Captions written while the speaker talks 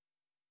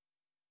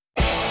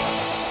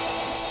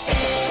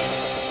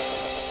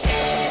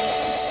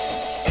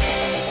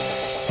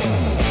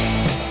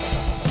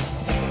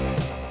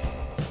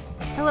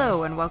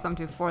and welcome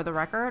to For the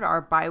Record,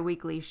 our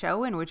bi-weekly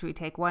show in which we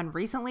take one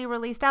recently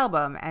released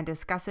album and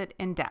discuss it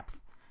in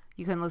depth.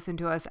 You can listen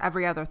to us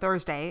every other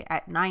Thursday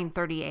at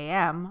 9:30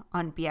 a.m.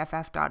 on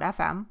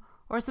BFF.fm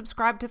or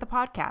subscribe to the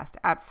podcast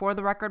at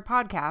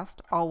fortherecordpodcast,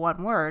 all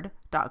one word,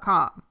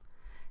 .com.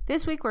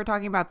 This week we're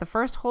talking about the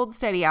first Hold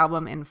Steady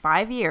album in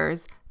 5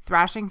 years,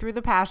 Thrashing Thru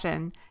the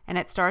Passion, and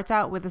it starts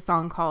out with a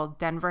song called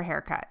Denver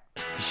Haircut.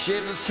 He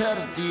shaved his head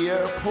at the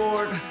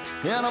airport,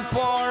 in a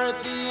bar at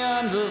the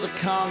end of the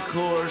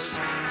concourse.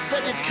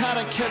 Said you're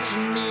kinda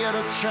catching me at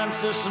a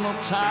transitional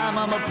time.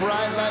 I'm a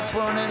bright light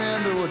burning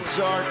into a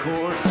dark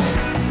horse.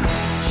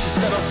 She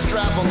said I'll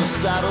strap on the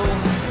saddle,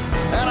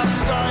 and I'm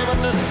sorry but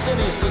this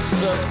city's a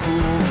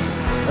cesspool.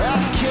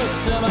 I've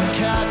kissed and I've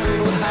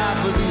cackled with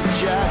half of these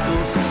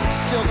jackals,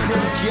 still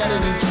couldn't get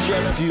any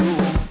jet fuel.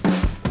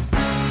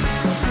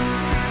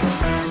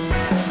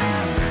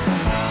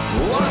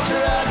 Walked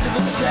her out to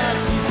the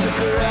taxis, took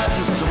her out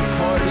to some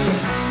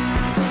parties.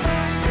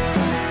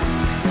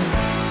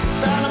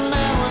 Found a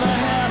man with a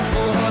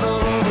handful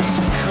huddled over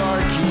some car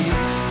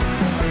keys.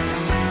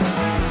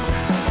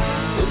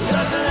 It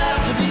doesn't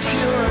have to be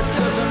pure, it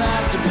doesn't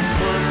have to be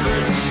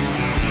perfect.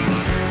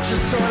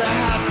 Just sorta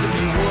has to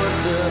be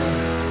worth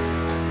it.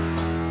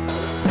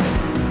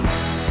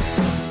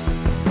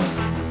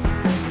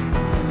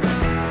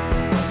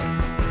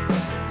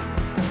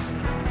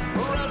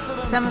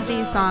 Some of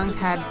these songs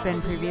had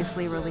been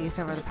previously released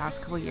over the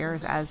past couple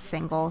years as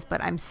singles,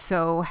 but I'm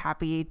so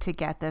happy to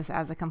get this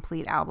as a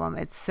complete album.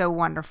 It's so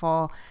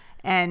wonderful.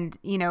 And,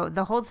 you know,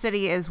 the Hold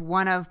Steady is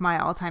one of my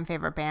all-time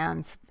favorite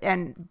bands.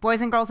 And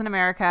Boys and Girls in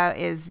America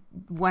is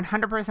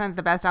 100%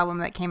 the best album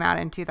that came out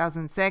in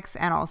 2006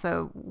 and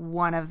also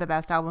one of the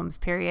best albums,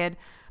 period.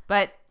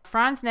 But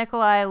Franz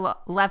Nicolai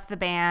left the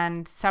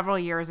band several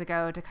years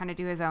ago to kind of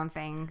do his own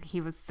thing.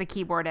 He was the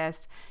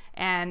keyboardist.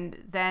 And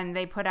then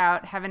they put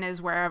out Heaven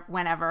Is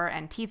Whenever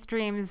and Teeth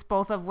Dreams,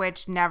 both of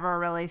which never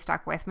really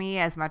stuck with me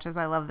as much as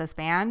I love this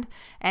band.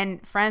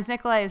 And Franz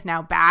Nicolai is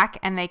now back,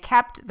 and they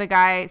kept the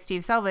guy,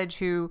 Steve Selvage,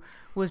 who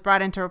was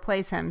brought in to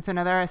replace him. So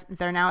now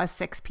they're now a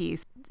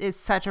six-piece. It's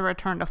such a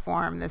return to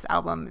form. This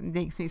album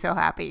makes me so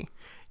happy.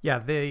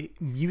 Yeah,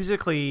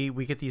 musically,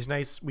 we get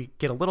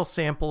a little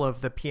sample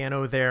of the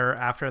piano there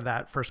after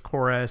that first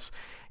chorus,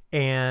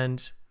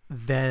 and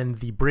then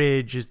the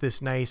bridge is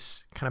this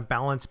nice kind of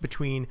balance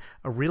between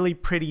a really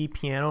pretty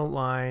piano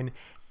line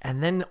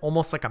and then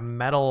almost like a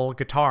metal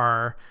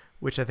guitar,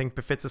 which I think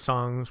befits the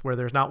songs where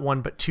there's not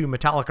one but two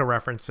Metallica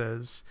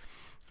references,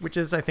 which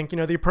is, I think,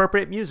 the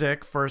appropriate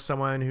music for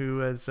someone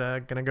who is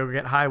going to go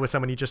get high with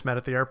someone he just met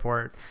at the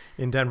airport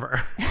in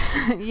Denver.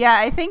 Yeah,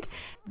 I think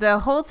the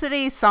Hold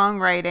Steady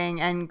songwriting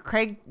and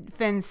Craig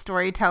Finn's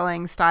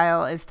storytelling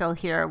style is still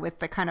here, with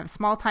the kind of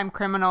small-time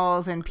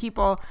criminals and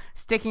people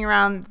sticking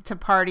around to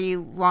party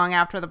long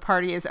after the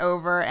party is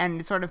over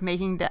and sort of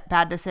making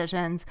bad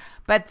decisions.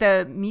 But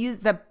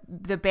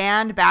the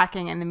band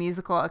backing and the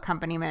musical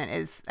accompaniment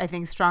is, I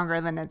think, stronger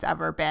than it's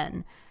ever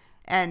been.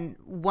 And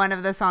one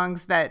of the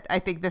songs that I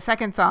think the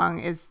second song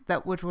is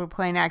that, which we'll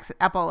play next,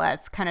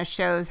 Epaulets, kind of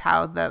shows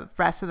how the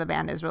rest of the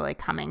band is really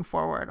coming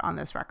forward on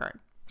this record.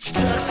 She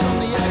texts from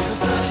the exit,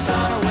 says she's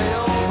on her way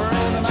over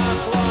in an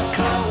ice-lock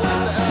car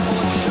with the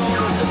epaulette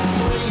shoulders. It's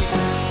sweet,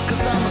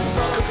 'cause I'm a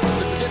sucker for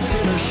the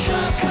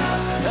dictatorship,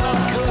 and I'm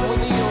good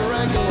with the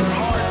irregular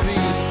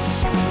heartbeats.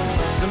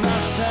 So now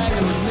she's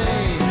hanging with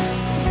me,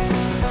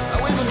 and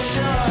we've been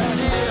sharing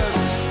ideas,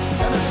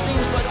 and it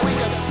seems like we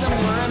got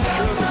similar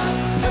interests.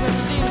 And it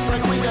seems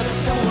like we got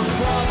similar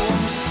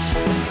problems.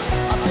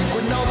 I think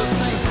we know the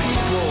same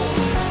people.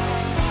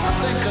 I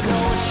think I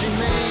know what she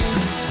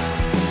means.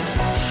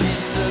 She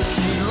says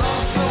she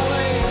loves the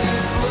way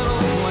these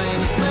little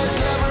flames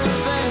make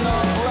everything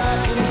all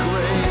black and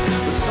gray.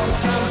 But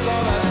sometimes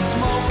all that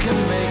smoke can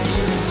make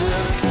you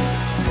sick.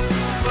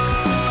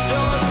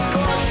 Still a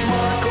scorch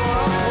mark or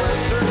a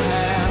blistered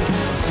hand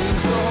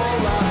seems a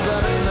whole lot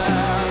better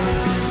than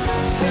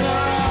sitting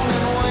around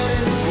and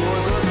waiting for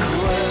the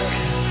click.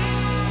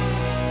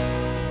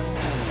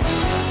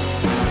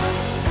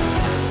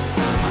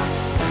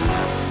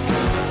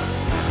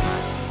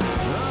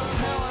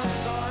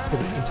 The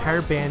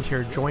entire band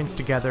here joins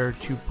together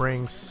to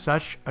bring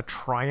such a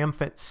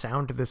triumphant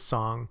sound to this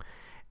song,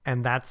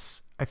 and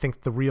that's, I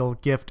think, the real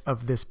gift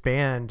of this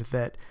band,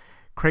 that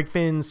Craig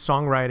Finn's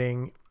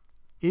songwriting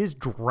is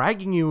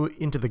dragging you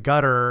into the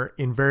gutter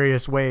in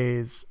various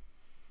ways,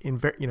 in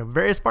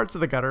various parts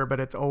of the gutter, but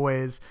it's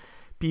always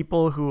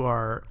people who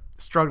are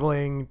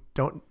struggling,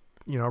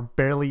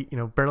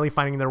 barely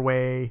finding their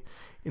way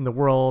in the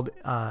world.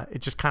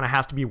 It just kind of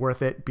has to be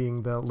worth it,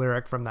 being the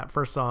lyric from that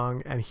first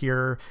song. And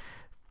here,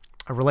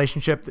 a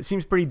relationship that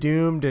seems pretty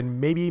doomed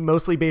and maybe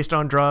mostly based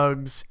on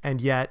drugs,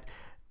 and yet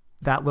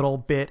that little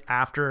bit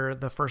after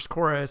the first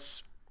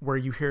chorus where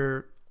you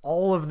hear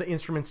all of the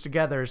instruments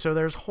together, so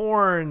there's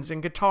horns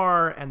and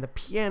guitar and the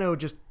piano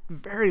just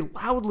very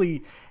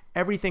loudly,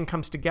 everything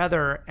comes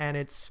together, and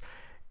it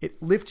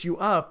lifts you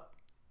up,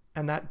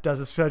 and that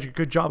does such a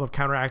good job of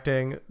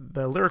counteracting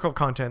the lyrical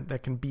content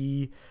that can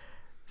be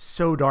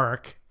so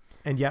dark.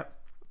 And yet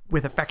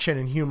with affection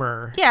and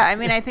humor. Yeah, I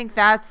mean, I think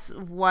that's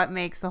what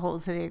makes the Whole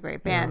City a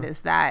great band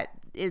is that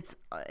it's,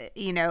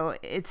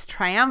 it's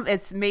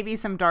it's maybe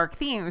some dark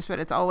themes, but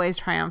it's always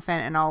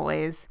triumphant and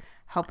always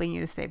helping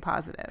you to stay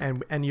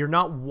positive. And you're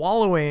not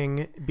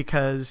wallowing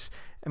because,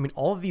 I mean,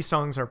 all of these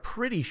songs are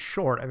pretty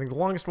short. I think the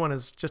longest one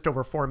is just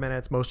over 4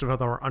 minutes. Most of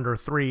them are under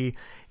 3.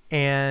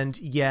 And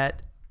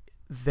yet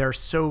they're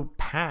so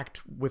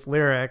packed with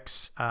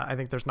lyrics. I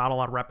think there's not a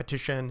lot of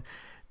repetition.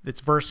 It's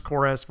verse,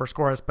 chorus,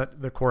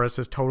 but the chorus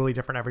is totally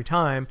different every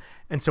time.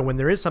 And so when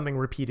there is something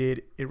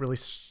repeated, it really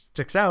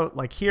sticks out,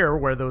 like here,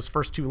 where those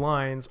first 2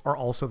 lines are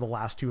also the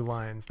last 2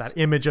 lines. That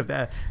image of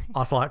the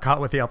ocelot caught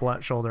with the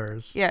epaulette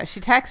shoulders. Yeah, she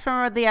texts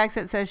from the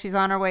exit, says she's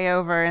on her way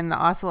over in the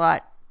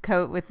ocelot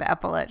coat with the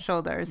epaulette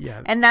shoulders.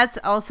 Yeah. And that's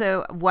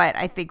also what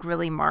I think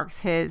really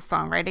marks his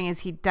songwriting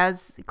is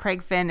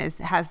Craig Finn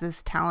has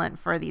this talent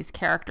for these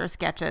character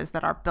sketches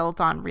that are built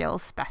on real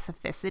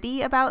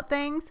specificity about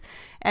things,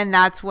 and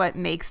that's what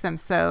makes them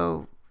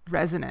so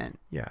resonant.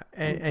 Yeah.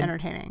 And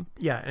entertaining.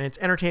 Yeah, and it's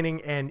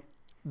entertaining and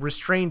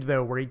restrained,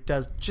 though, where he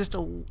does just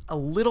a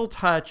little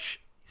touch,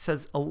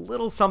 says a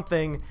little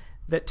something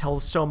that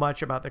tells so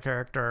much about the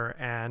character,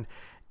 and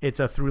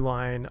it's a through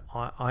line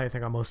I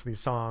think on most of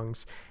these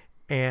songs.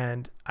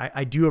 And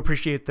I do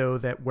appreciate, though,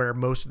 that where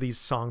most of these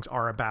songs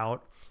are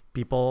about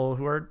people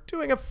who are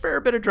doing a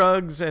fair bit of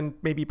drugs and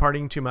maybe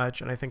partying too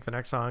much. And I think the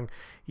next song,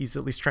 he's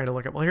at least trying to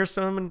look at, well, here's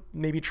someone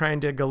maybe trying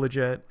to go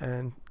legit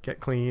and get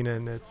clean.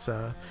 And it's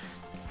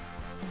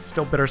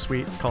still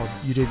bittersweet. It's called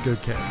You Did Good,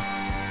 Kid.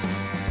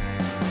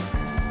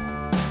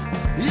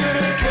 You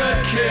did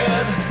good,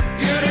 kid.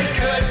 You did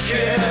good,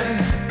 kid.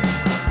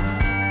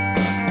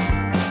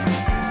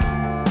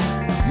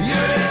 You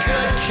did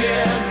good,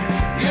 kid.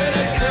 You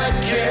did good,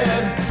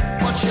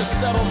 kid. Once you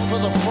settled for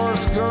the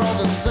first girl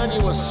that said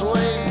you were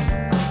sweet,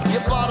 you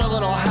bought a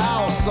little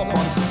house up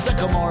on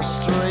Sycamore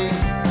Street.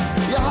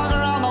 You hung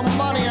around the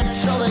money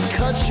until they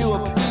cut you a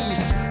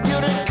piece.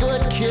 You did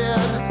good,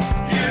 kid.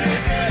 You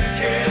did good,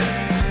 kid.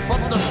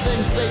 But the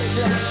things they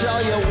didn't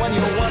tell you when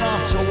you went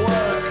off to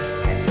work.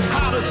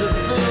 How does it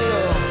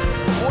feel?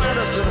 Where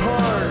does it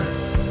hurt?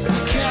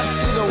 You can't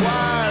see the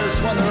wires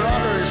when they're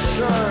under his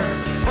shirt,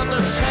 but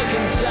they're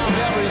taking down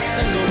every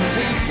single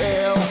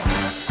detail.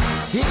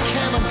 He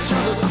came into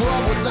the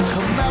club with the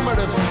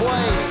commemorative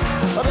plates,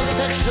 a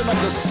depiction of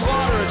the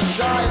slaughter at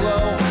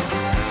Shiloh,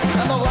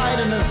 and the light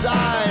in his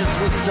eyes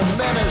was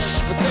diminished,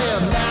 but they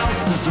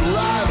announced his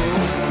arrival.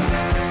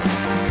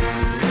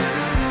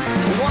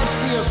 Once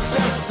the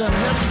assistant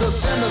hitched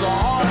us into the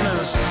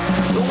harness,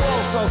 the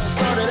wolves all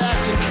started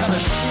acting kind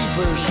of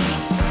sheepish.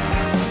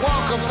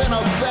 Woke up in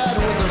a bed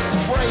with a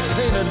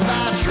spray-painted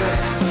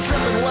mattress,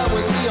 dripping wet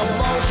with the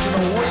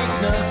emotional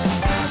weakness.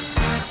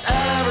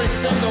 Every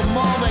single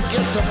moment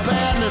gets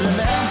abandoned and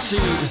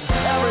emptied.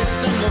 Every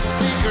single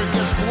speaker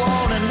gets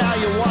blown and now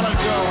you want to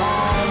go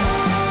home.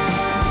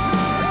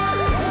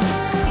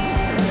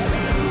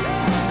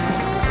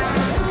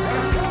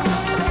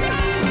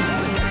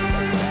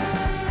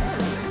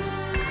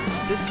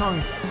 This song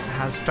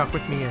has stuck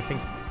with me, I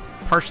think,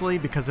 partially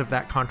because of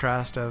that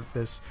contrast of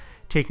this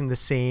taking the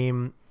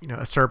same,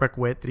 acerbic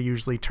wit that he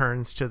usually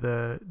turns to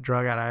the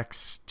drug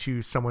addicts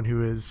to someone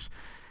who is,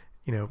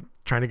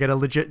 trying to get a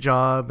legit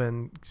job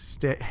and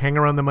hang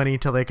around the money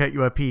till they cut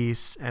you a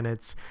piece. And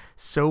it's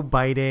so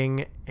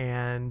biting,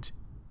 and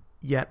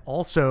yet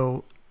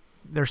also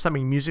there's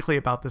something musically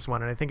about this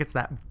one. And I think it's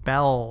that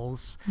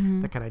bells,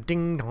 the kind of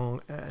ding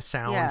dong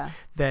sound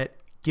that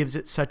gives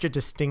it such a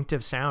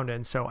distinctive sound.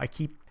 And so I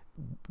keep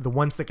the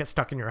ones that get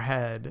stuck in your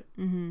head,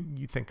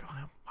 you think,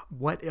 oh,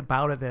 what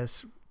about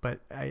this?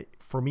 But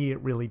for me, it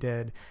really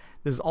did.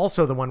 This is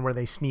also the one where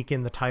they sneak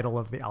in the title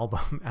of the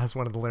album as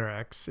one of the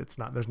lyrics.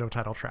 There's no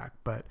title track,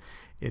 but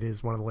it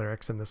is one of the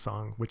lyrics in this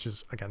song, which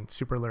is, again,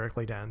 super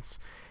lyrically dense.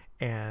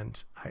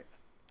 And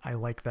I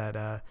like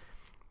that,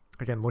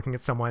 again, looking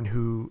at someone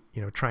who,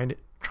 trying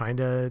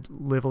to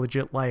live a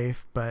legit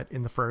life, but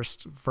in the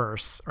first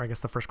verse, or I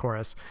guess the first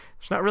chorus,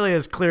 there's not really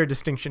as clear a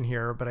distinction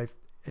here, but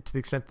to the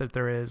extent that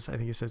there is, I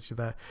think he says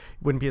that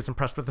wouldn't be as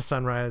impressed with the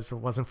sunrise if it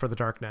wasn't for the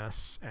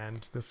darkness.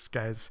 And this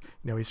guy's,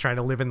 he's trying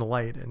to live in the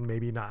light and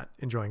maybe not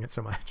enjoying it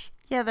so much.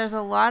 Yeah, there's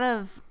a lot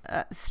of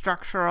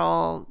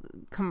structural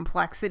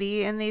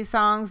complexity in these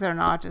songs. They're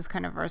not just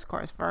kind of verse,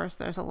 chorus, verse.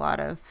 There's a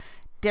lot of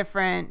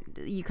different,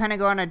 you kind of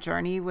go on a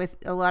journey with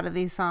a lot of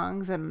these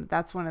songs. And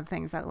that's one of the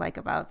things I like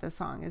about this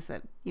song is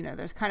that,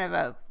 there's kind of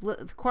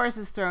the chorus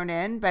is thrown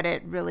in, but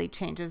it really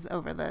changes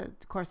over the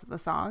course of the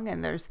song.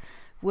 And there's,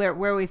 where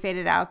we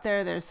faded out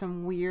there's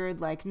some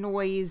weird like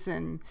noise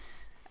and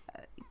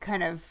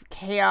kind of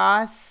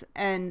chaos,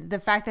 and the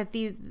fact that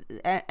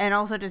and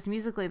also just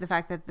musically, the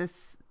fact that this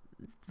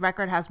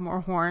record has more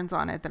horns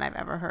on it than I've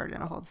ever heard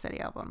in a Hold Steady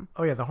album.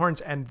 Oh yeah, the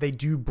horns, and they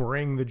do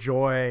bring the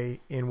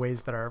joy in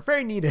ways that are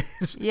very needed.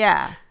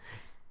 Yeah.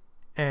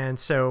 And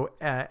so,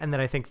 and then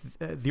I think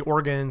the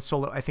organ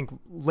solo, I think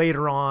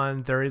later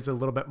on there is a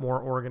little bit more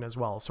organ as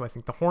well. So I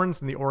think the horns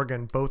and the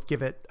organ both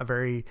give it a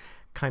very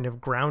kind of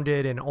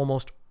grounded and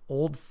almost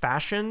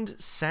old-fashioned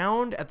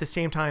sound. At the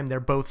same time, they're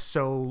both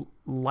so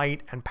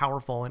light and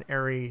powerful and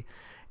airy,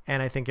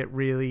 and I think it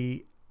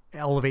really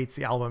elevates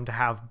the album to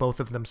have both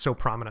of them so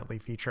prominently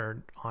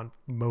featured on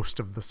most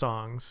of the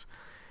songs.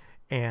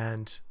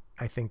 And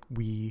I think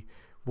we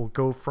will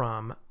go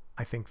from,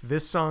 I think,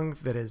 this song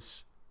that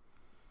is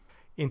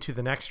into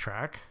the next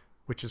track,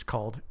 which is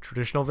called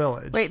Traditional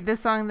Village. Wait,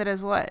 this song that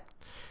is what?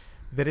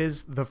 That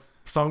is the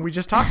song we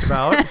just talked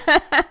about.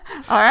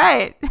 All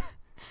right.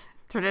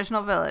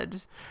 Traditional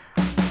Village.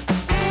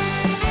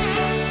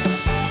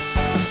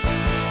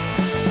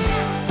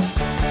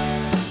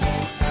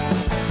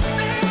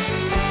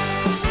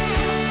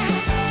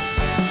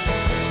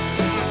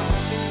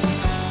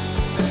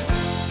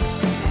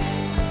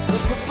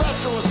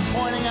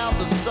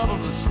 The subtle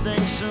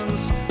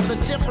distinctions, the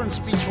difference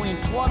between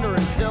plunder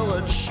and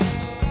pillage.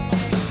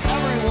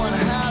 Everyone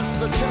has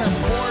such an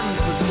important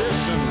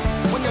position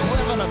when you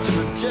live in a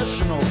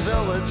traditional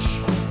village.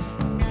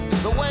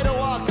 The waiter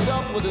walked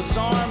up with his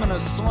arm in a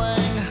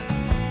sling.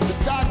 The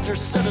doctor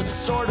said it's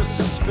sort of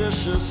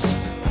suspicious.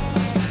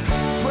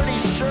 Pretty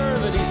sure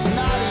that he's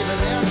not even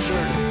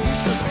injured.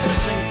 He's just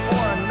fishing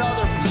for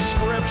another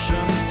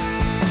prescription.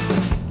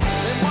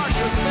 They march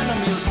us into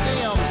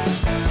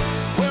museums.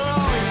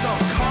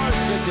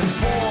 Sick and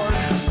bored,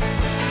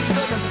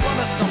 stood in front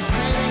of some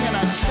painting and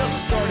I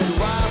just started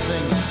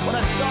laughing when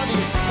I saw the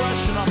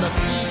expression on the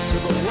thief to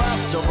the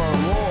left of our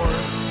Lord.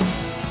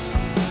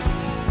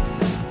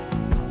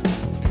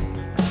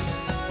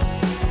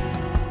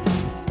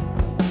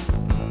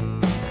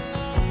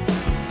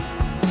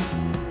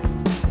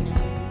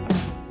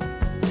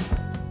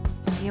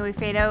 We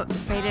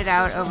faded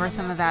out over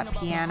some of that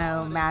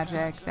piano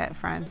magic that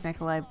Franz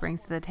Nicolai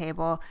brings to the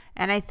table,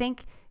 and I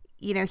think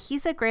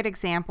he's a great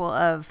example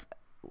of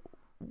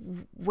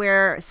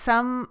where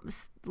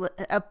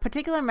a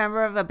particular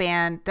member of a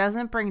band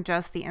doesn't bring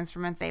just the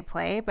instrument they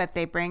play, but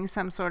they bring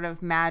some sort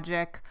of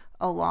magic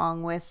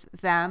along with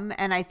them.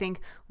 And I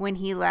think when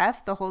he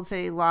left, the Hold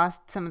Steady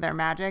lost some of their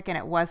magic, and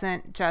it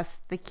wasn't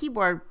just the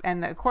keyboard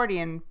and the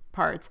accordion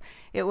parts.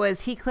 It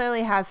was, he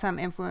clearly has some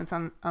influence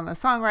on the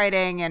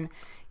songwriting, and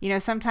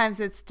sometimes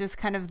it's just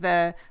kind of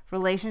the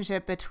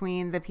relationship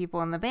between the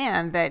people in the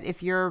band, that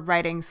if you're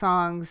writing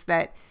songs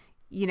that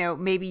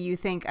maybe you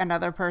think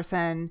another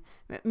person,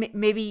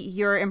 maybe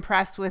you're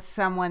impressed with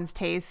someone's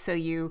taste, so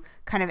you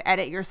kind of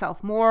edit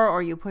yourself more,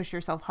 or you push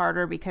yourself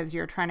harder because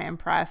you're trying to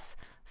impress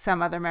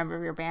some other member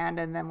of your band.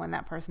 And then when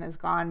that person is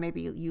gone,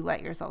 maybe you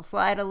let yourself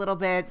slide a little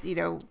bit.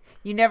 You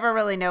never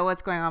really know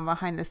what's going on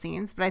behind the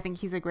scenes. But I think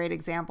he's a great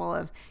example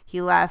of, he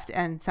left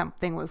and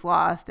something was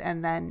lost,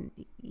 and then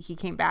he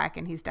came back,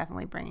 and he's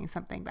definitely bringing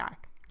something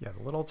back. Yeah,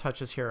 the little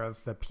touches here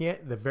of the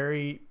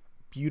very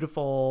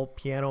beautiful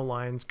piano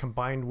lines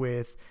combined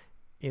with,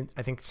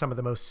 I think, some of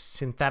the most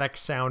synthetic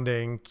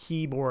sounding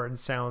keyboard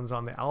sounds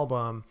on the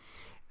album.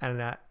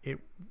 And it,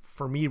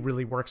 for me,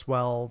 really works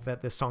well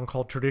that this song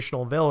called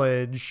Traditional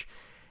Village,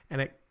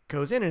 and it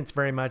goes in and it's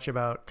very much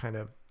about kind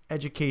of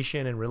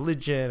education and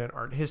religion and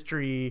art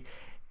history.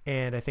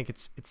 And I think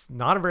it's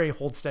not a very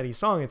hold steady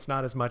song. It's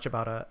not as much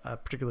about a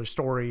particular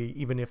story,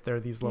 even if there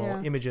are these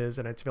little images,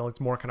 and it's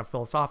more kind of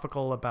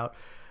philosophical about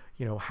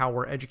how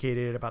we're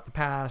educated about the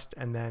past,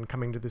 and then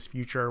coming to this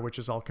future, which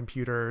is all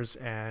computers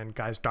and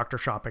guys doctor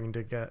shopping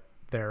to get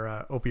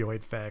their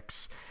opioid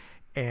fix.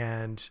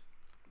 And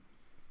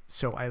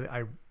so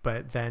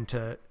but then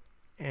to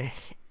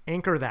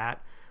anchor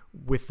that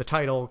with the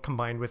title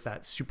combined with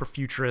that super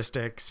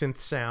futuristic synth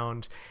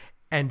sound,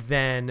 and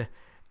then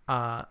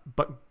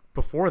but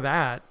before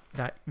that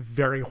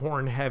very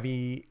horn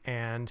heavy,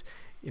 and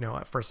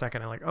for a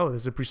second I'm like, oh,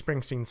 this is a Bruce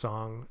Springsteen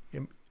song,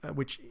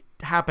 which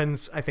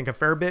happens, I think, a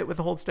fair bit with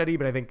the Hold Steady,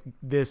 but I think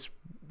this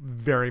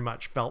very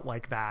much felt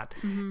like that.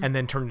 Mm-hmm. And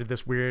then turned into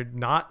this weird,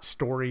 not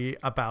story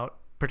about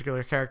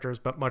particular characters,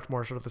 but much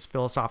more sort of this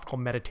philosophical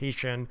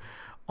meditation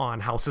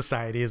on how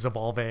society is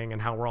evolving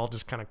and how we're all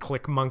just kind of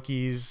click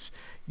monkeys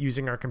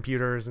using our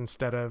computers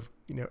instead of,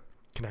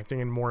 connecting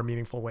in more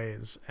meaningful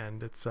ways.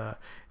 And it's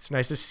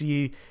nice to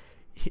see,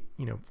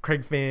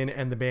 Craig Finn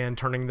and the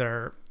band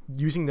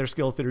using their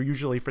skills that are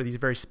usually for these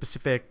very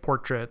specific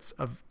portraits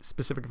of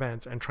specific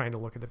events and trying to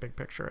look at the big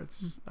picture.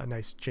 It's a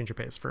nice change of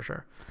pace for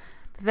sure.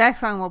 The next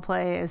song we'll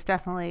play is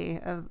definitely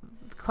a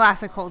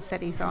classic Hold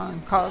Steady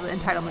song called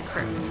Entitlement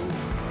Crew.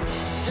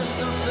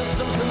 Distant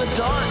systems in the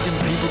dark and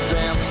people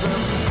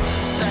dancing.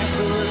 Thanks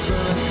for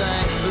listening,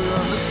 thanks for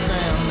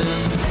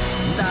understanding.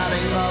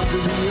 Nodding off to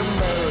the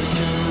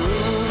American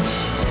rules.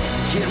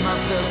 Give my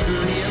best to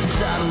the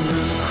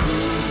entitlement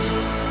crew.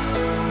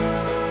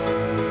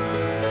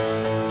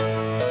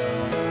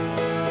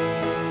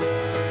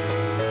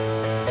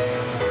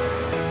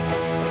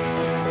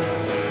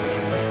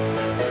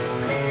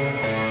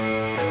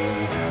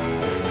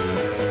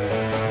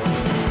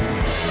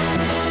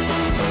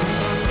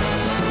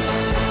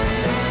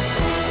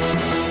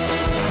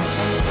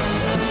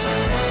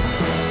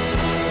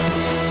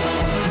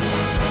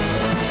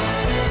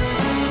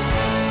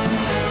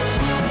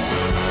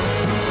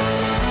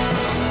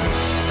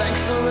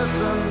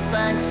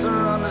 Thanks for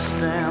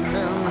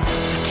understanding.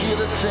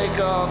 take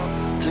off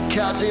to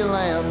Catty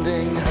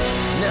Landing.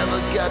 Never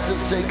got to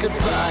say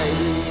goodbye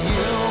to you.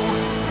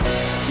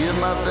 Give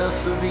my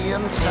best to the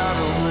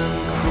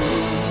entitlement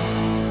crew.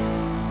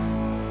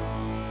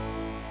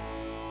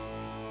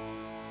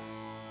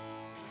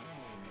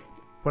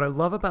 What I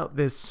love about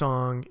this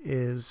song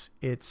is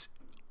it's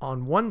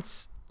on one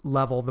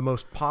level the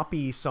most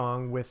poppy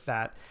song with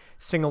that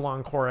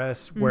sing-along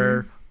chorus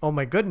where, oh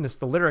my goodness,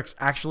 the lyrics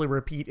actually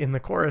repeat in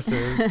the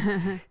choruses.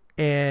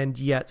 And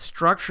yet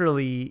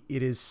structurally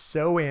it is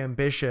so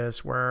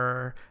ambitious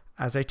where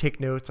as I take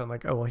notes, I'm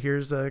like, oh, well,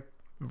 here's a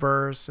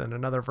verse and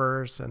another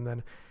verse. And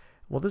then,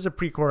 well, this is a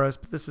pre-chorus,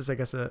 but this is, I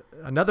guess,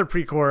 another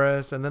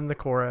pre-chorus and then the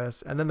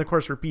chorus. And then the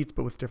chorus repeats,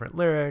 but with different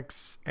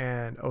lyrics.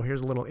 And, oh,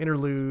 here's a little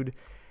interlude.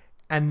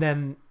 And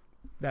then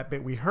that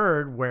bit we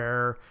heard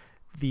where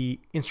the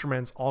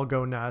instruments all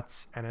go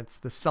nuts and it's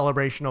the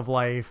celebration of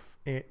life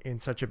in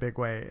such a big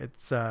way.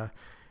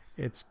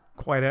 It's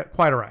quite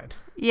a ride.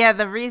 Yeah,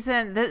 the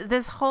reason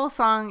this whole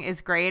song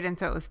is great, and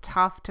so it was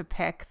tough to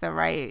pick the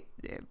right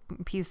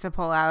piece to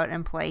pull out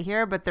and play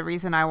here, but the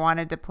reason I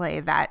wanted to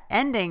play that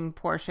ending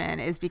portion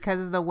is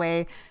because of the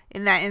way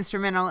in that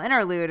instrumental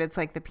interlude, it's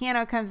like the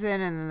piano comes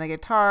in and then the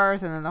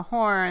guitars and then the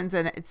horns,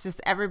 and it's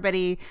just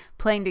everybody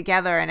playing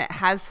together, and it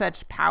has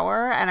such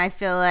power. And I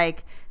feel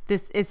like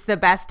it's the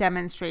best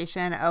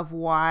demonstration of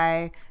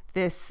why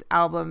this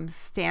album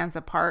stands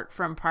apart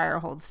from prior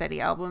Hold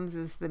Steady albums.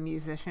 Is the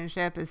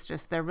musicianship is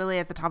just, they're really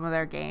at the top of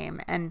their game,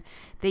 and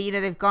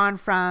they've gone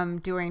from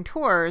doing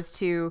tours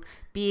to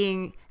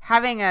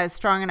having a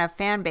strong enough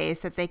fan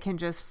base that they can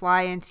just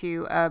fly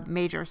into a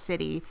major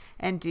city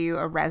and do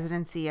a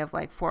residency of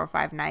like 4 or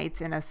 5 nights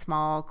in a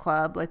small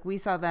club. Like we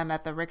saw them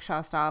at the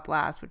Rickshaw Stop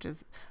last, which is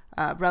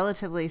a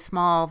relatively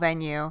small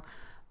venue.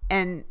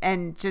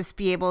 And just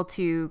be able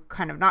to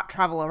kind of not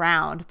travel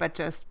around, but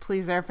just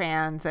please their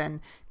fans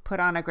and put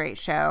on a great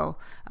show.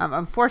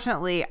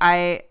 Unfortunately,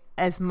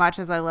 as much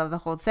as I love the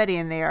Hold Steady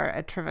and they are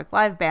a terrific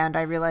live band,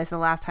 I realized the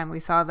last time we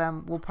saw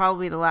them will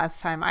probably be the last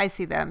time I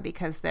see them,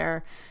 because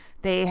they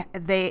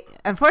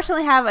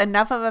unfortunately have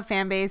enough of a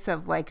fan base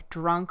of like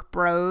drunk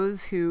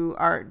bros who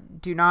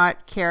do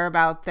not care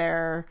about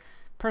their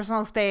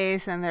personal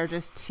space, and they're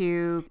just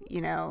too,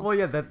 Well,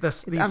 yeah,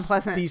 these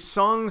unpleasant. These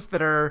songs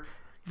that are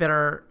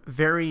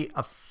very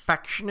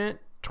affectionate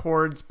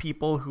towards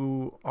people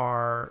who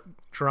are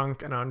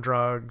drunk and on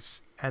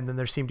drugs, and then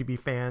there seem to be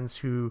fans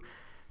who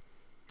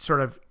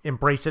sort of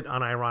embrace it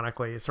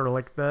unironically. It's sort of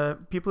like the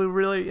people who are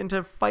really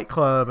into Fight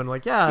Club and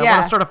like, I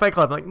want to start a Fight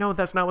Club. Like, no,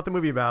 that's not what the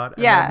movie about.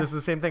 And this is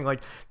the same thing.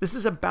 Like, this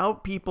is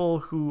about people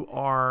who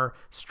are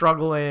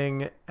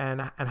struggling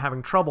and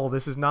having trouble.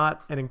 This is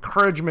not an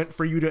encouragement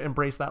for you to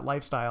embrace that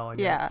lifestyle. And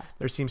yet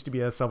there seems to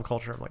be a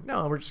subculture of like,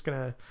 no, we're just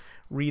gonna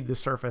read the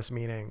surface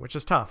meaning, which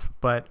is tough,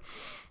 but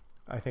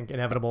I think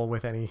inevitable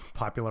with any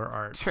popular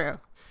art. True.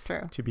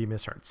 To be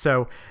misheard.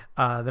 So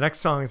the next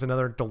song is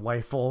another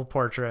delightful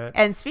portrait.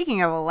 And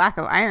speaking of a lack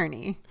of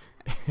irony,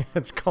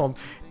 it's called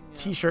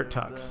T-Shirt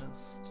Tucks.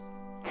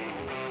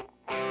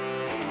 And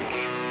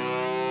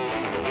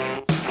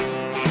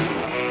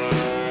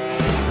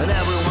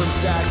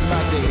everyone's acting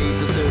like they hate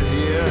that they're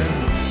here,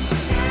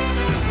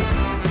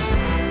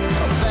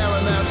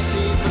 baring their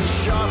teeth and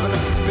sharpening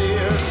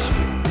spears.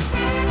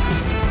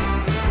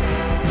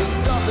 The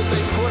stuff that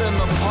they put in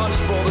the punch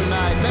bowl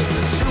tonight makes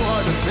it too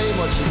hard to pay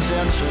much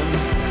attention.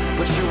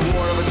 But your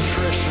war of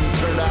attrition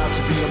turned out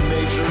to be a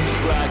major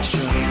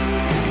attraction.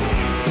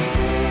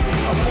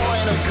 A boy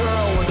and a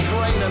girl were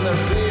draining their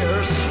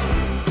beers.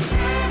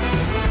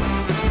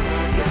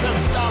 He said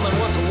Stalin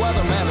was a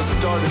weatherman to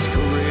start his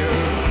career.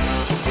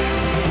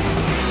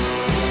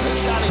 And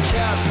Johnny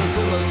Cash was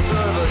in the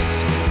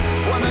service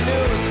when the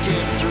news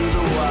came through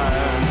the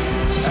wire.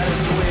 And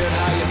it's weird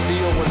how you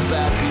feel when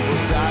bad people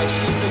die.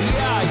 She said,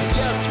 yeah, I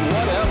guess,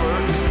 whatever.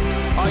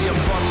 All your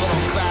fun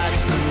little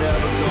facts are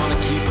never gonna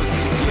keep us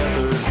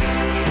together.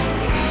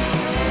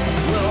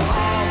 We'll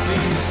all be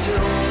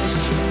tuned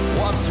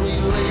once we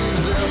leave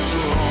this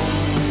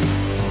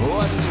room.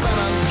 We're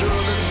spinning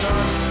through the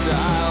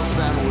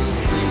turnstiles and we're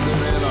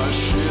sleeping in our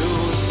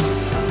shoes.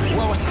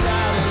 Well, we're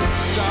sad and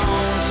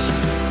stoned.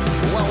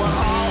 Well, we're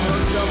all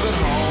hooked up at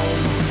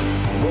home.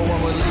 But when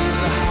we leave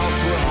the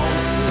house, we're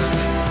homesick.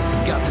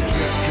 Got the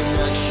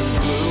disconnection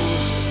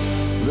blues.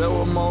 There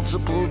were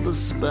multiple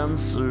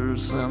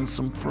dispensers and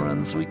some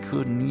friends we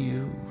couldn't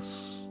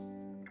use.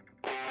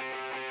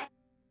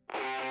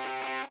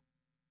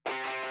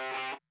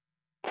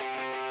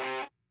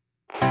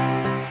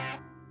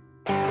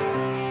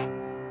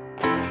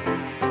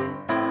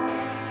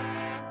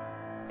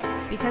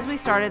 because we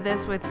started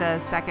this with the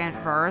second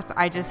verse,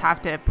 I just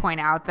have to point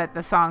out that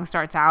the song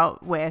starts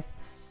out with,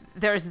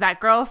 there's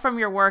that girl from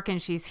your work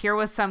and she's here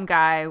with some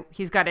guy.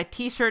 He's got a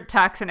t-shirt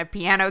tux and a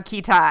piano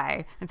key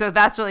tie. And so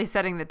that's really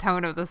setting the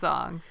tone of the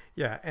song.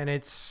 Yeah, and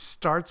it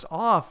starts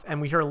off and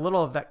we hear a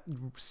little of that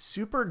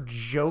super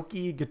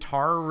jokey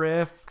guitar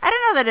riff. I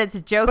don't know that it's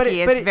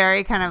jokey. It's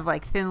very kind of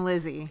like Thin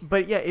Lizzy.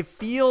 But yeah, it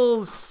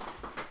feels...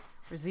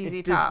 For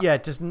ZZ Top.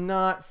 It does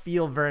not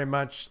feel very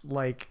much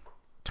like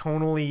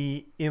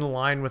tonally in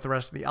line with the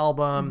rest of the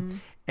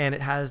album, and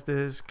it has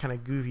this kind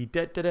of goofy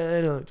we're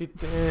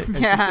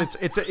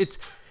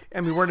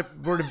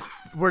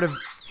at a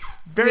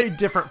very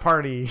different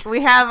party.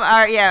 We have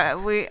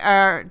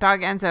our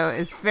dog Enzo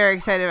is very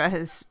excited about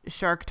his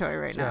shark toy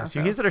right now.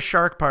 So he's at a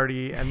shark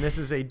party, and this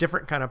is a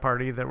different kind of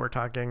party that we're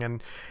talking.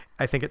 And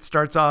I think it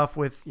starts off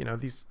with,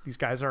 these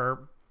guys are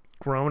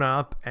grown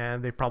up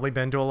and they've probably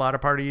been to a lot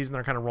of parties, and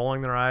they're kind of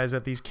rolling their eyes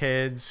at these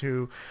kids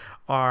who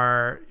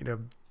are,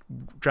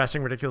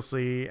 dressing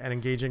ridiculously and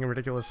engaging in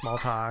ridiculous small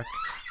talk.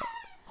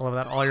 All of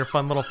that, all your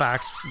fun little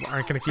facts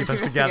aren't going to keep us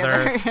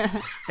together.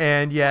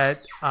 And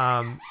yet,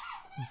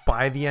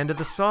 by the end of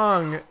the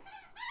song,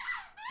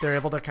 they're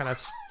able to kind of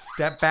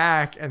step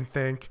back and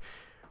think,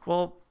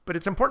 well, but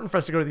it's important for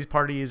us to go to these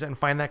parties and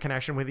find that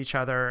connection with each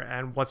other.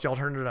 And what's the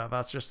alternative of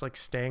us just like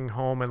staying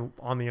home and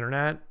on the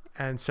internet?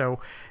 And so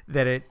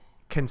that it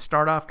can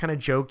start off kind of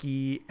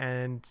jokey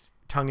and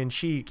tongue in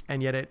cheek,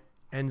 and yet it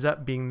ends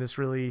up being this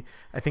really,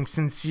 I think,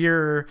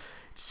 sincere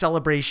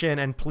celebration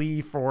and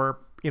plea for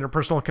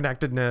interpersonal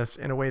connectedness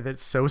in a way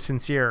that's so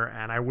sincere,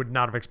 and I would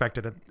not have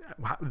expected it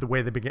the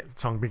way the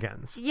song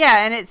begins.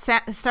 Yeah, and it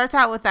starts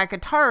out with that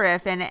guitar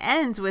riff, and it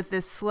ends with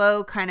this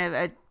slow kind of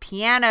a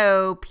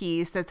piano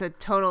piece that's a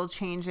total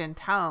change in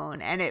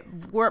tone, and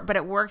it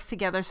works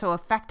together so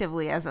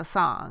effectively as a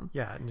song.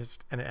 Yeah, and it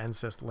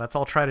ends just, let's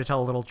all try to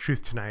tell a little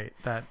truth tonight.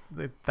 That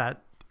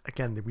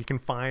again, that we can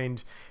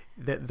find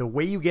that the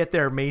way you get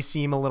there may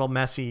seem a little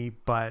messy,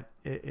 but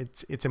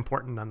it's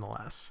important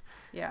nonetheless.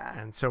 Yeah.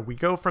 And so we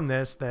go from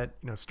this that,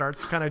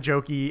 starts kind of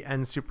jokey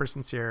and super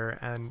sincere,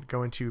 and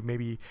go into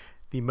maybe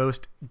the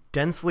most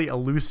densely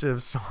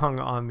elusive song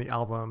on the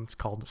album. It's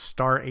called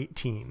Star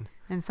 18.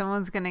 And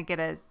someone's going to get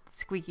a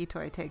squeaky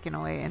toy taken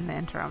away in the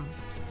interim.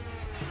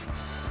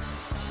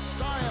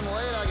 Sorry I'm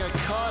late, I got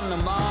caught in a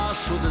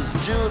mosh with this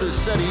dude who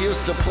said he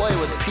used to play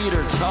with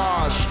Peter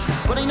Tosh,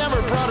 but he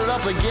never brought it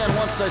up again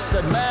once I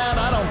said, man,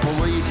 I don't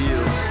believe you.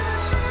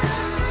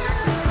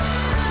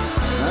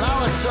 And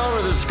I looked over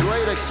this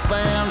great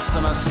expanse,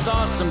 and I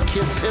saw some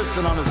kid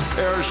pissing on his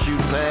parachute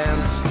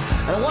pants.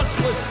 And one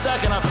split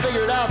second, I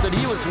figured out that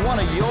he was one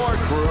of your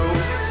crew.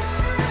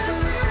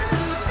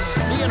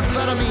 The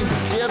amphetamines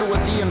did what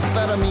the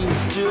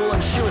amphetamines do,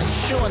 and she was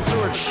chewing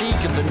through her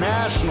cheek at the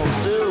National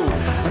Zoo.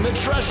 And the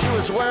dress she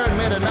was wearing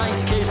made a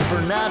nice case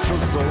for natural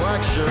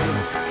selection.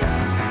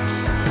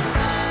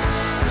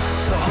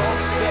 So Hulk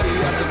City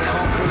at the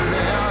Comfort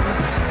Inn,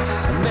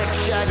 Mick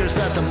Jagger's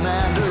at the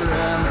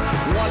Mandarin.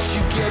 Once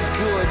you get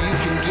good, you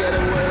can get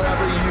it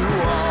wherever you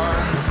are.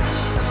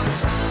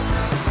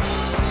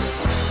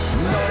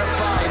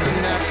 Notify the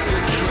next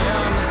of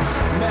kin,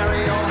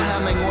 Mariel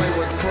Hemingway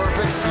with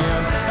perfect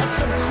skin, and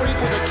some creep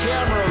with a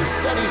camera who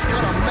said he's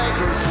gonna make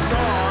her a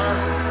star.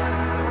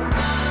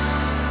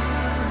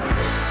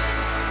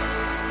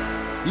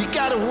 You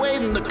gotta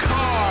wait in the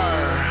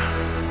car.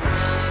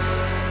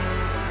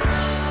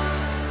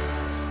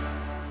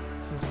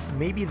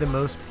 Maybe the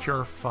most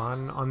pure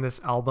fun on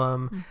this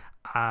album.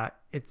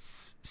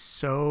 It's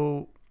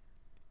so,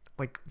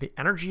 like, the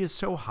energy is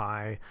so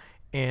high,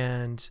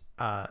 and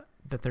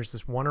that there's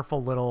this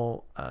wonderful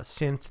little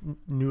synth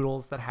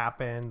noodles that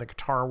happen. The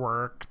guitar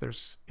work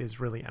is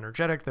really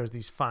energetic. There's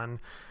these fun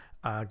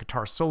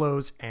guitar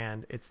solos,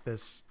 and it's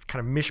this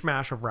kind of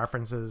mishmash of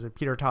references of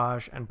Peter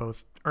Tosh and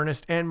both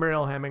Ernest and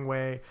Mariel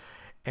Hemingway.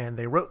 And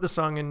they wrote the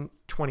song in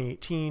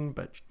 2018,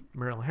 but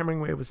Mariel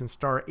Hemingway was in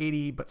Star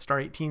 80, but Star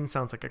 18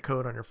 sounds like a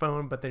code on your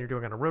phone, but then you're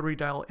doing it on a rotary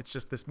dial. It's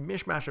just this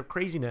mishmash of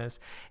craziness.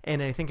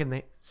 And I think in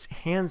the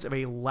hands of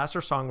a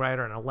lesser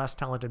songwriter and a less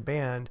talented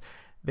band,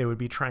 they would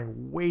be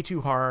trying way too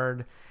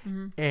hard.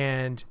 Mm-hmm.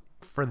 And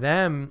for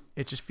them,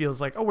 it just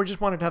feels like, oh, we just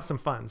wanted to have some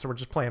fun, so we're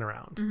just playing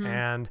around. Mm-hmm.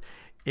 And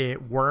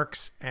it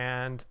works,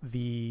 and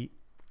the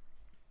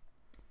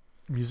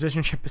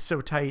musicianship is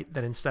so tight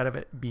that instead of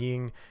it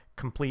being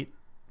complete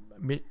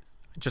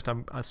just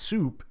a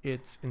soup,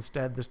 it's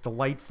instead this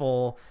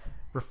delightful,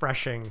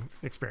 refreshing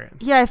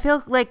experience. Yeah, I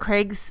feel like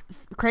Craig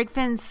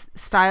Finn's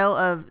style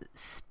of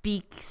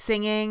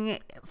singing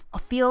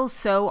feels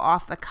so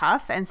off the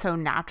cuff and so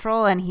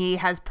natural, and he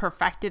has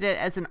perfected it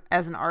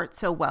as an art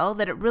so well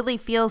that it really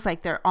feels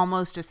like they're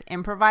almost just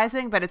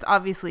improvising, but it's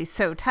obviously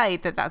so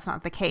tight that that's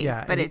not the case.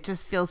 Yeah, but it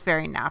just feels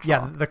very natural.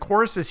 Yeah, the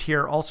choruses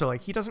here also,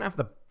 like, he doesn't have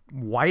the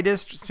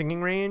widest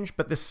singing range,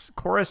 but this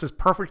chorus is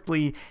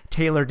perfectly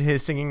tailored to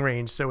his singing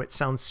range, so it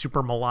sounds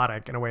super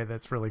melodic in a way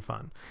that's really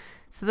fun.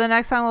 So the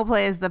next song we'll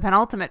play is the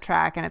penultimate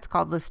track, and it's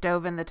called The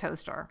Stove and the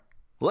Toaster.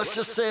 Let's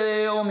just say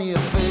they owe me a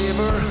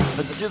favor.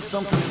 I did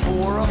something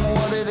for them.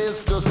 What it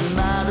is doesn't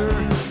matter.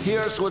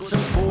 Here's what's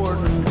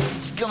important.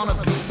 It's gonna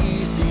be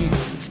easy.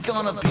 It's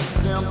gonna be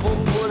simple.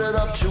 Put it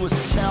up to his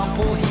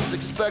temple. He's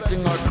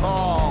expecting our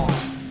call.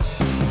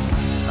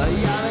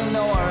 Yeah, they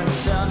know our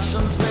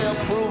intentions. They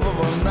approve of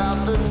our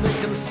methods. They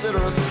consider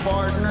us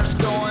partners.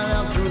 Going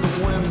out through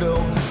the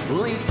window,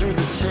 leave through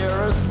the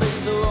terrace. They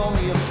still owe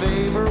me a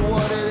favor.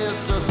 What it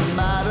is doesn't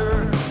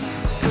matter.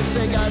 Cause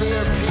they got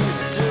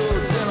earpiece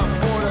dudes in a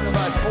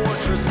fortified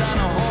fortress and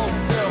a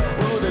wholesale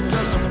crew that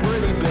does some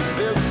pretty big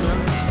business.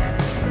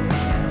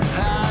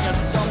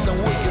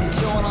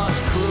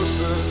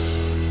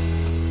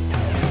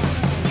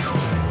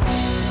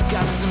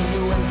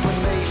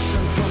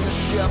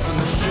 wife and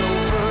the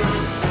chauffeur.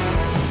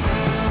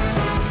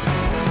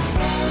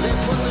 They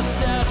put the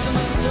stash in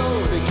the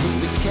stove, they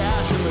keep the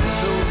cash in the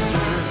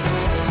toaster.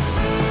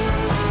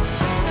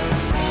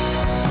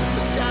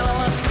 The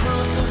talentless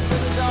cruises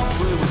sit down,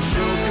 play with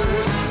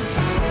jokers.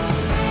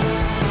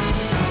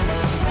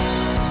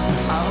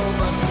 I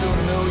hope I still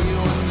know you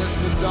when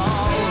this is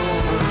all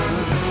over.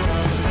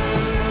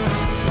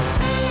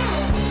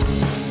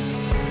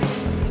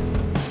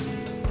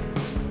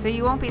 So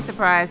you won't be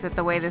surprised that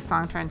the way this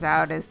song turns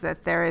out is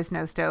that there is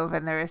no stove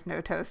and there is no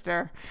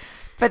toaster.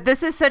 But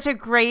this is such a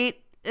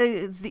great,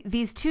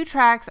 these two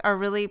tracks are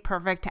really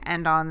perfect to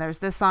end on. There's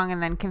this song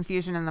and then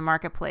Confusion in the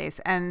Marketplace.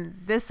 And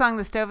this song,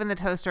 The Stove and the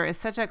Toaster, is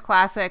such a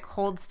classic,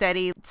 hold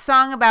steady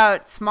song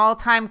about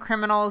small-time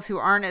criminals who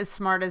aren't as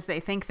smart as they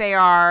think they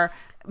are,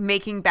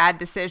 making bad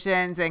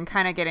decisions and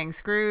kind of getting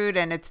screwed.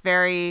 And it's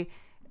very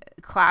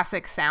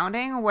classic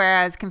sounding,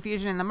 whereas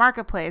Confusion in the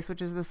Marketplace,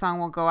 which is the song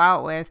we'll go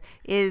out with,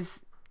 is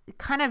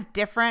kind of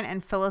different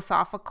and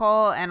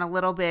philosophical and a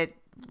little bit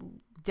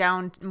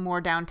more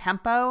down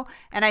tempo,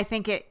 and I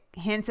think it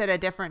hints at a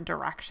different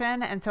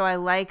direction. And so I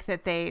like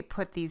that they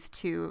put these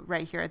two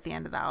right here at the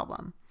end of the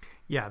album.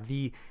 Yeah,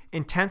 the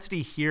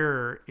intensity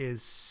here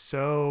is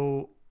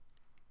so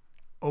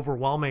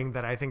overwhelming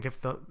that I think if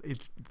the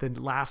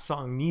last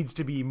song needs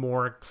to be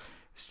more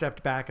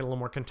stepped back and a little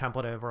more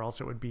contemplative, or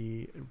else it would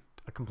be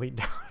a complete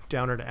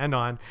downer to end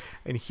on.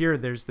 And here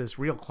there's this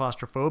real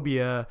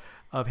claustrophobia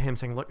of him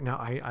saying, look, no,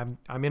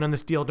 I'm in on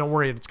this deal, don't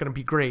worry, it's going to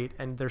be great.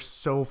 And they're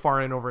so far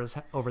in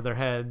over their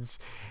heads.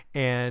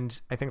 And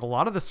I think a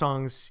lot of the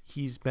songs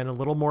he's been a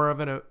little more of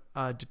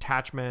a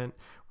detachment,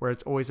 where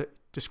it's always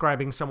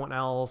describing someone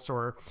else,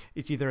 or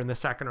it's either in the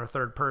second or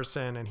third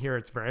person. And here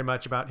it's very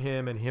much about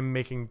him and him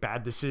making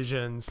bad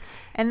decisions.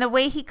 And the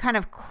way he kind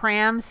of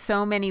crams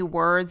so many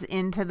words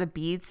into the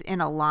beats in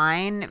a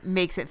line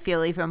makes it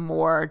feel even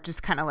more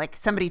just kind of like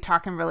somebody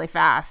talking really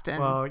fast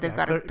and they've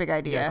got a big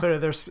idea. Yeah,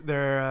 clearly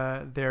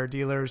they're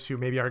dealers who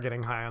maybe are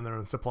getting high on their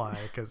own supply,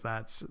 because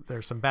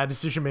there's some bad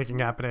decision making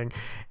happening.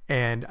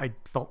 And I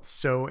felt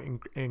so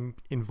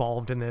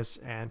involved in this,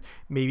 and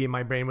maybe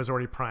my brain was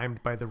already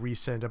primed by the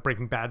recent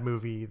Breaking Bad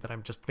movie that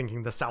I'm just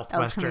thinking the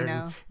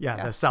Southwestern,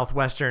 the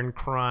Southwestern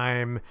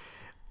crime,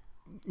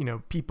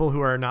 people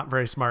who are not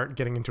very smart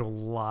getting into a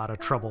lot of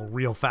trouble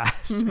real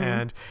fast. Mm-hmm.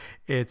 And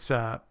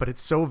but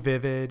it's so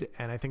vivid.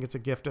 And I think it's a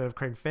gift of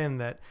Craig Finn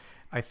that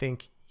I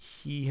think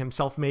he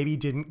himself maybe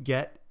didn't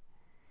get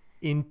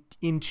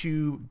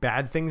into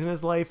bad things in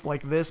his life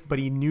like this, but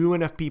he knew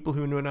enough people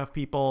who knew enough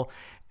people,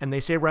 and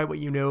they say write what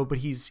you know, but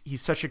he's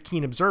such a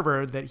keen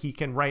observer that he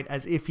can write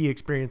as if he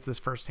experienced this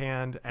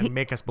firsthand and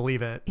make us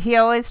believe it. He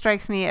always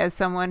strikes me as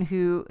someone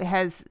who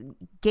has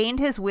gained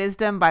his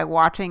wisdom by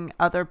watching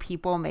other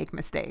people make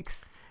mistakes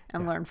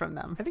and learn from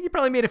them. I think he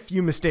probably made a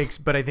few mistakes,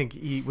 but I think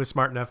he was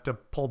smart enough to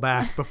pull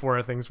back before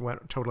things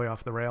went totally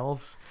off the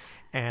rails.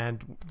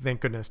 And thank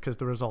goodness, because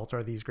the results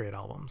are these great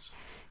albums.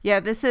 Yeah,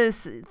 this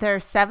is their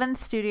 7th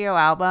studio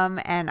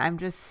album, and I'm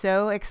just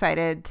so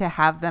excited to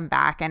have them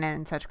back and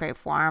in such great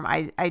form.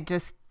 I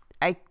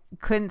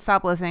couldn't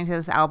stop listening to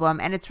this album,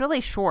 and it's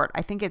really short.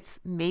 I think it's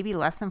maybe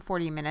less than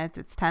 40 minutes.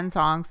 It's 10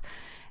 songs.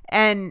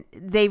 And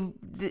they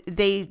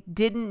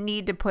didn't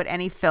need to put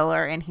any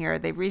filler in here.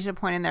 They've reached a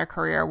point in their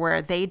career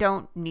where they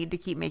don't need to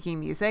keep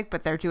making music,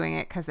 but they're doing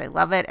it because they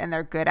love it and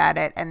they're good at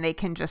it, and they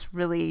can just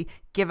really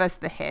give us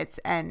the hits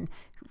and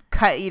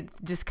cut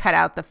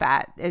out the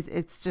fat.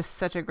 It's just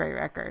such a great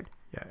record.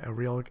 Yeah, a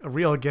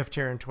real gift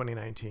here in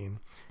 2019.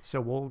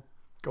 So we'll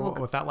go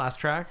with that last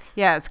track.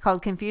 Yeah, it's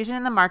called Confusion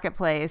in the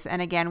Marketplace.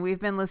 And again, we've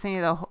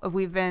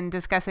been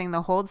discussing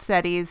the Hold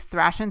Steady's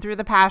Thrashing Thru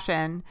the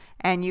Passion,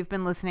 and you've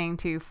been listening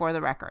to For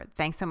the Record.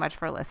 Thanks so much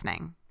for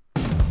listening.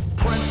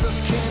 Princess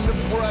came to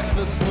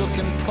breakfast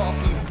looking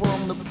puffy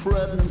from the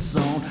pregnant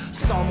zone.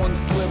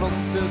 Someone's little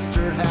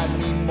sister had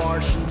me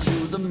marching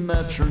to the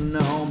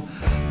metronome.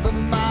 The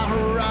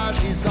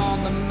Maharaji's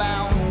on the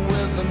mountain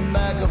with a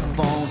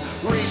megaphone,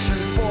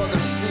 reaching for the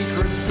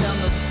secrets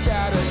and the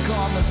static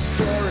on the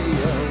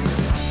stereo.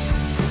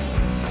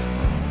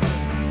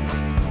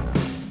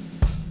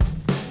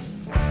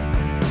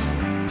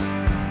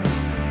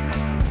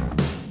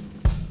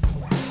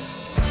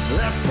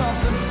 There's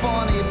something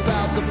funny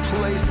about the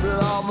place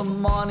that all the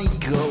money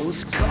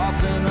goes,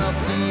 coughing up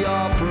the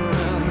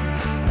offering,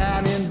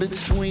 and in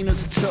between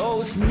his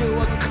toes, knew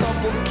a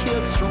couple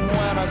kids from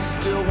when I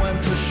still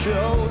went to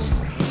shows.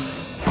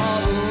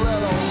 All the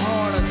little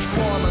hornets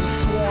forming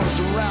swarms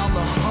around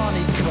the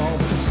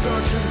honeycomb,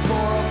 searching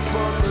for a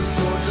purpose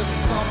or just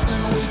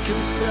something we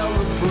can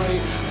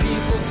celebrate.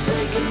 People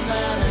take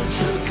advantage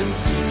of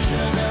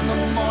confusion in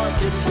the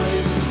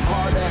marketplace.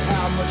 Hard to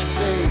have much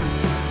faith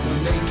when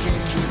they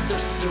can't keep their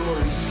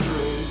story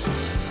straight.